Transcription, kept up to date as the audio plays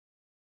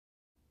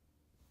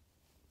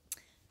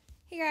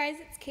Hey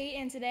guys, it's Kate,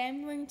 and today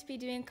I'm going to be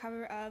doing a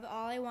cover of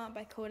All I Want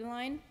by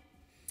Kodaline.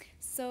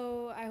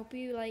 So I hope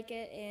you like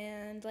it,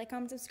 and like,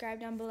 comment,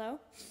 subscribe down below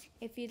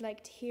if you'd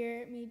like to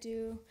hear me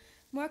do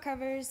more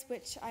covers,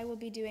 which I will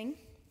be doing.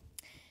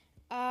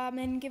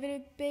 And give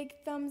it a big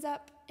thumbs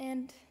up,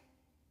 and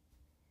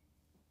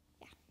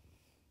yeah.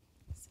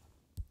 So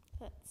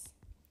let's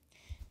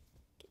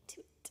get to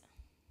it.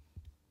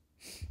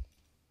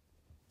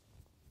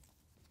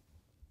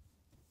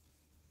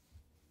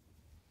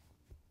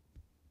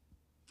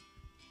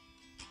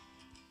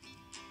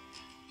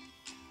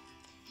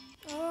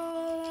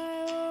 All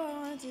I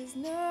want is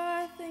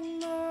nothing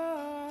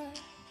more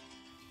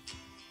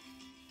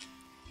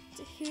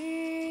to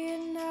hear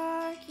you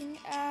knocking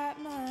at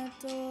my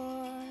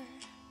door.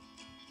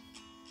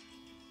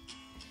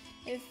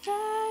 If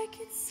I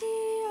could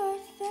see your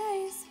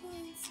face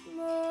once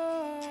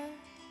more,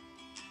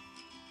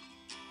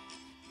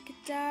 I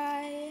could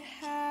die a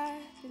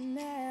happy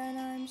man,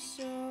 I'm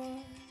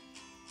sure.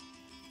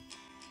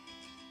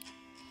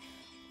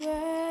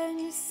 When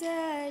you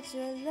said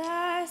your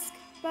last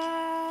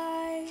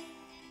goodbye,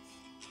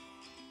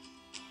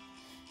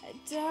 I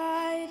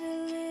died a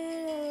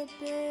little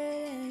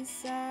bit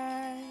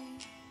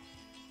inside.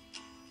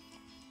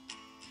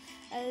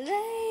 I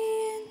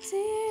lay in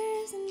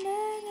tears in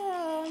bed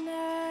all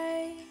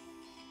night,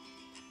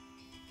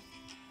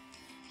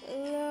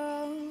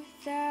 alone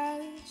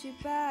without you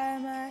by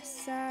my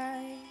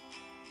side.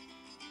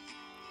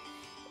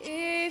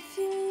 If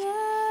you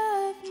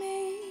love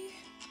me,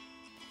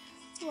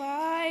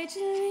 why'd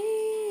you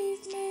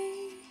leave me?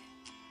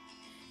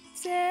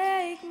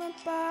 Take my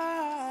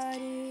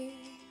body,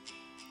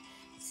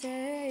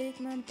 take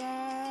my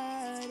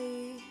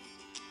body.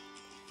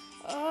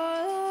 All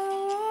I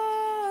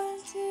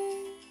want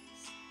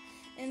is,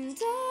 and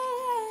all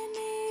I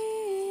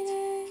need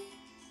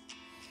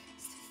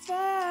is to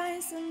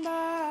find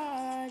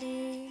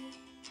somebody.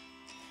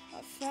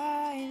 I'll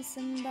find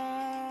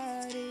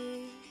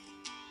somebody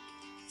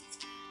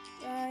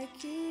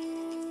like you.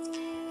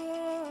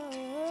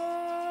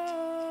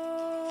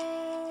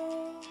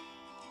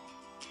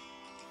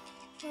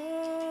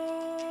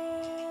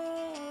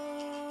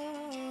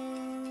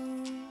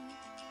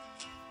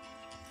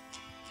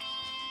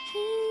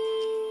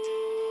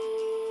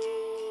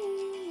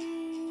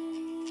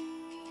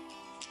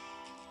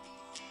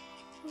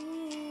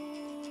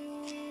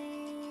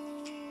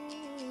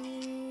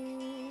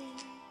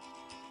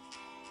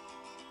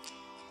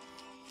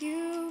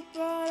 You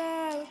brought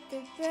out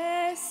the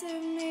best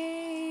of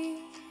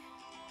me,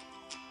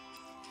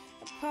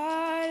 a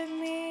part of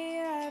me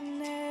I've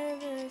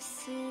never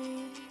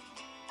seen.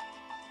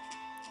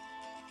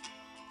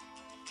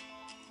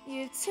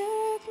 You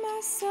took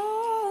my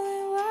soul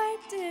and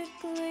wiped it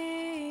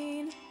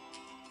clean.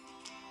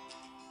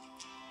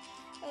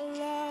 A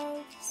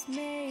love's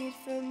made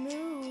for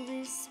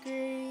movie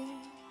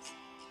screens.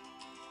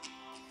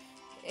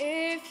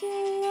 If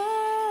you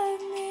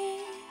love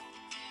me,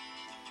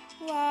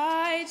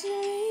 why'd you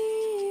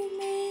leave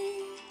me?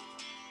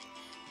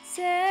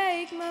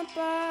 Take my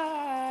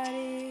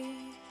body,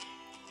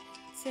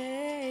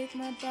 take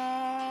my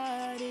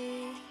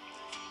body.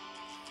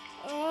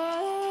 All I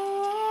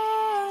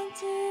want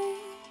is,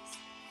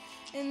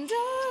 and all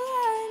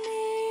I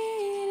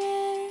need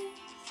is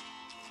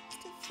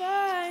to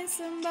find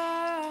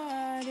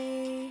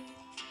somebody.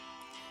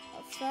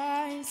 I'll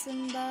find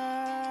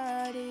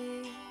somebody